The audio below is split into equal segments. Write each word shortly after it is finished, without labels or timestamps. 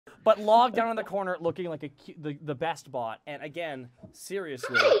But Log down in the corner looking like the best bot. And again,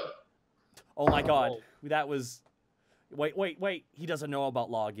 seriously. Oh my god. That was... Wait. He doesn't know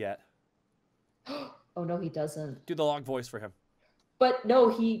about Log yet. Oh, no, he doesn't. Do the Log voice for him. But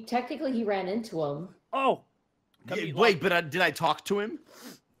no, technically he ran into him. Oh! Wait, but did I talk to him?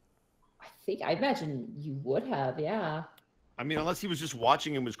 I imagine you would have, yeah. I mean, unless he was just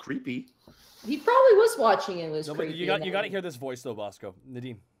watching and was creepy. He probably was watching and was creepy. You got to hear this voice though, Bosco.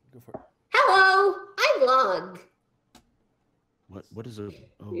 Nadim, go for it. Hello, I'm Log. What is it?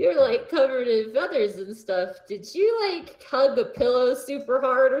 Oh. You're like covered in feathers and stuff. Did you like hug a pillow super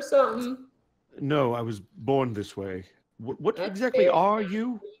hard or something? No, I was born this way. What exactly are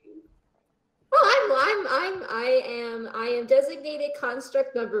you? Well, I am designated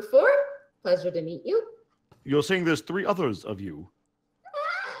construct number 4. Pleasure to meet you. You're saying there's 3 others of you?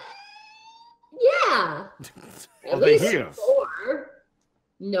 Yeah. Are they here? 4.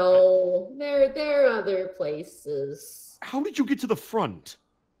 No, they're other places. How did you get to the front?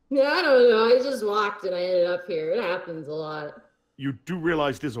 I don't know. I just walked and I ended up here. It happens a lot. You do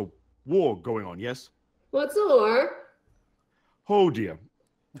realize there's a war going on, yes? What's a war? Oh dear.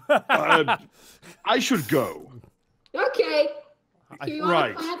 I should go. Okay. You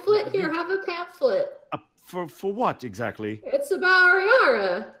want a pamphlet? Here, have a pamphlet. For what exactly? It's about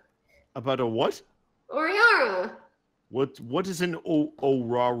Oriara. About a what? Oriara. What is an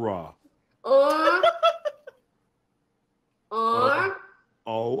Orara?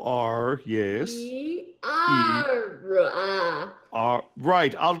 O-R, yes. E-R-A.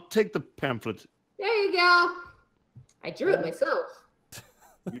 Right, I'll take the pamphlet. There you go. I drew it myself.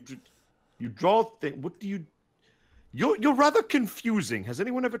 You draw what do you... You're rather confusing. Has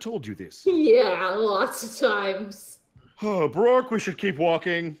anyone ever told you this? Yeah, lots of times. Oh, Brooke, we should keep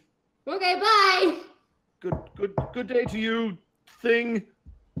walking. Okay, bye. Good day to you, thing.